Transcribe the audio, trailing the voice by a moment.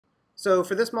So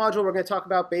for this module, we're going to talk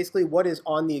about basically what is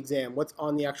on the exam, what's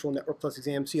on the actual Network Plus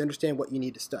exam, so you understand what you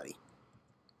need to study.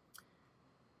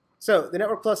 So the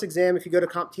Network Plus exam, if you go to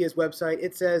CompTIA's website,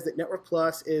 it says that Network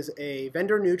Plus is a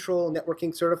vendor-neutral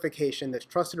networking certification that's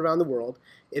trusted around the world.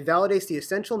 It validates the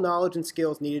essential knowledge and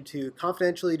skills needed to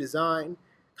confidently design,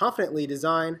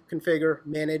 configure,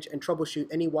 manage, and troubleshoot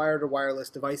any wired or wireless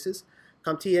devices.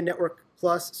 CompTIA Network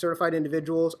Plus certified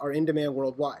individuals are in demand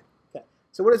worldwide. Okay.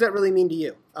 So what does that really mean to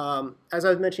you? As I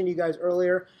was mentioning to you guys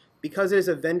earlier, because it is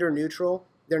a vendor-neutral,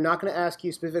 they're not going to ask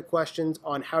you specific questions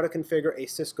on how to configure a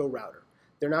Cisco router.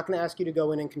 They're not going to ask you to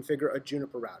go in and configure a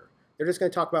Juniper router. They're just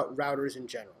going to talk about routers in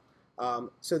general.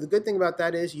 So the good thing about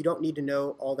that is you don't need to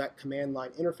know all that command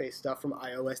line interface stuff from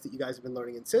iOS that you guys have been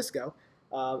learning in Cisco.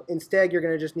 Instead, you're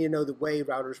going to just need to know the way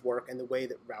routers work and the way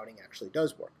that routing actually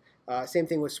does work. Same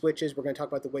thing with switches. We're going to talk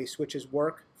about the way switches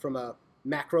work from a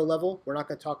macro level. We're not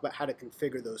going to talk about how to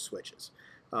configure those switches.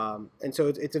 And so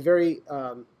it's a very,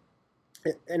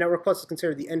 Network Plus is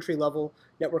considered the entry-level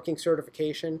networking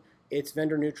certification. It's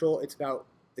vendor neutral. It's about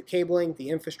the cabling, the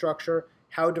infrastructure,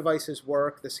 how devices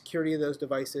work, the security of those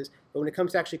devices. But when it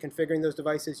comes to actually configuring those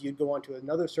devices, you'd go on to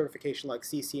another certification like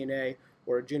CCNA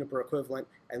or a Juniper equivalent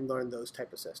and learn those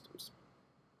type of systems.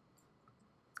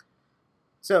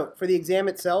 So for the exam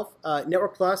itself,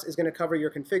 Network Plus is going to cover your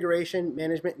configuration,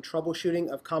 management, and troubleshooting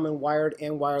of common wired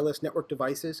and wireless network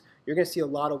devices. You're going to see a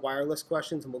lot of wireless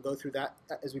questions, and we'll go through that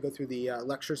as we go through the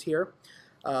lectures here.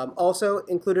 Also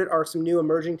included are some new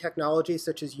emerging technologies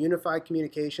such as unified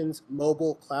communications,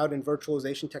 mobile, cloud, and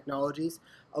virtualization technologies.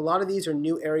 A lot of these are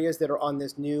new areas that are on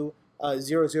this new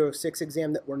 006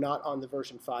 exam that were not on the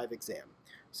version 5 exam.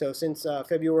 So since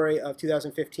February of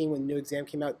 2015, when the new exam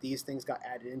came out, these things got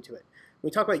added into it. When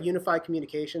we talk about unified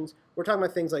communications, we're talking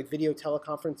about things like video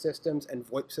teleconference systems and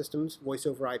VoIP systems, voice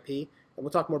over IP, and we'll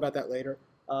talk more about that later.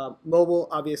 Mobile,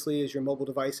 obviously, is your mobile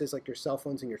devices like your cell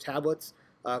phones and your tablets.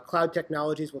 Cloud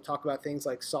technologies, we'll talk about things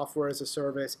like software as a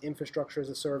service, infrastructure as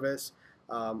a service,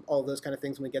 all of those kind of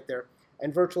things when we get there.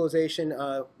 And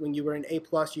virtualization, when you were in A+,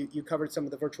 you covered some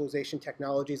of the virtualization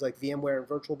technologies like VMware and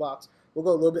VirtualBox. We'll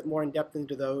go a little bit more in depth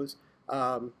into those,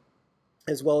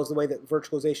 as well as the way that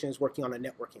virtualization is working on a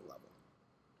networking level.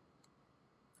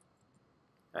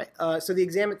 All right, so the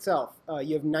exam itself,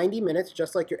 you have 90 minutes,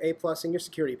 just like your A+ and your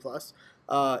Security Plus.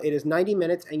 It is 90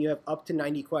 minutes, and you have up to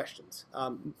 90 questions.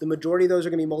 The majority of those are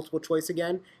going to be multiple choice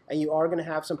again, and you are going to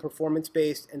have some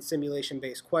performance-based and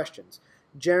simulation-based questions.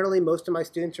 Generally, most of my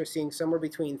students are seeing somewhere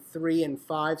between 3 and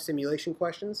 5 simulation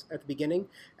questions at the beginning,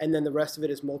 and then the rest of it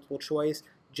is multiple choice,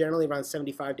 generally around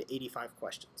 75 to 85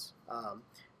 questions.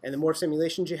 And the more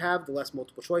simulations you have, the less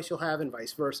multiple choice you'll have, and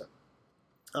vice versa.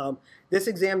 This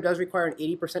exam does require an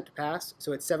 80% to pass,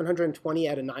 so it's 720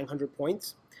 out of 900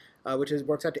 points, which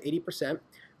works out to 80%.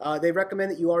 They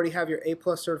recommend that you already have your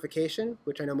A+ certification,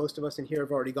 which I know most of us in here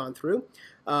have already gone through,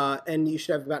 and you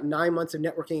should have about 9 months of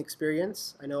networking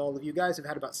experience. I know all of you guys have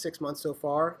had about 6 months so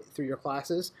far through your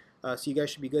classes, so you guys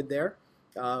should be good there.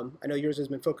 I know yours has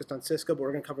been focused on Cisco, but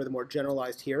we're going to cover the more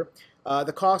generalized here.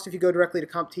 The cost, if you go directly to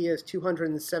CompTIA, is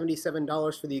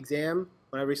 $277 for the exam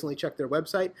when I recently checked their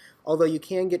website, although you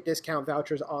can get discount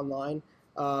vouchers online,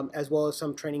 as well as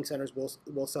some training centers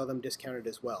will sell them discounted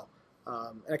as well.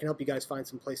 And I can help you guys find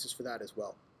some places for that as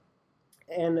well.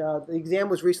 And the exam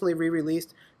was recently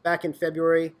re-released back in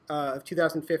February of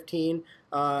 2015,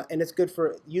 and it's good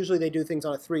for, usually they do things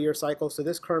on a 3-year cycle, so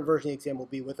this current version of the exam will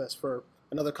be with us for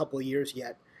another couple of years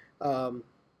yet. And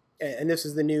this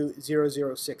is the new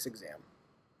 006 exam.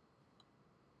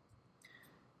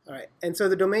 All right, and so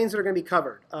the domains that are going to be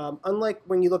covered, unlike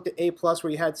when you looked at A+,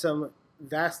 where you had some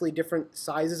vastly different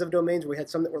sizes of domains, where we had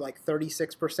some that were like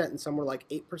 36% and some were like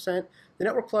 8%, the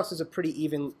Network Plus is a pretty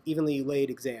evenly laid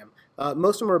exam.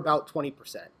 Most of them are about 20%.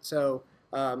 So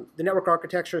the network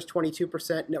architecture is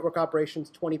 22%, network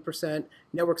operations 20%,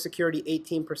 network security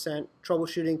 18%,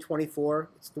 troubleshooting 24%,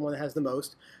 it's the one that has the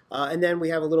most, and then we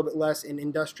have a little bit less in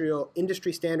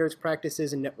industry standards,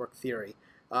 practices, and network theory.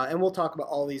 And we'll talk about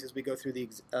all of these as we go through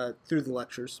the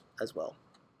lectures as well.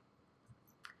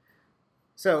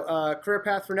 So career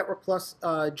path for Network Plus,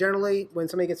 generally when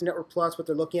somebody gets a Network Plus, what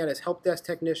they're looking at is help desk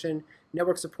technician,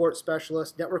 network support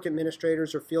specialist, network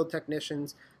administrators or field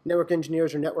technicians, network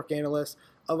engineers or network analysts.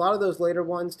 A lot of those later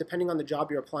ones, depending on the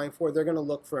job you're applying for, they're going to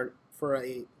look for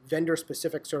a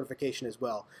vendor-specific certification as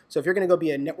well. So if you're going to go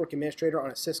be a network administrator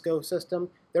on a Cisco system,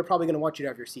 they're probably going to want you to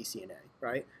have your CCNA,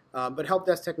 right? But help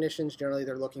desk technicians, generally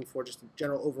they're looking for just a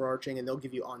general overarching, and they'll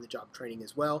give you on-the-job training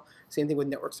as well. Same thing with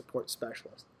network support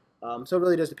specialist. So it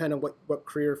really does depend on what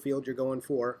career field you're going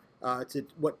for, to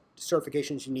what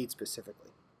certifications you need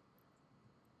specifically.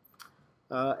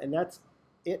 And that's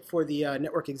it for the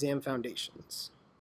Network Exam Foundations.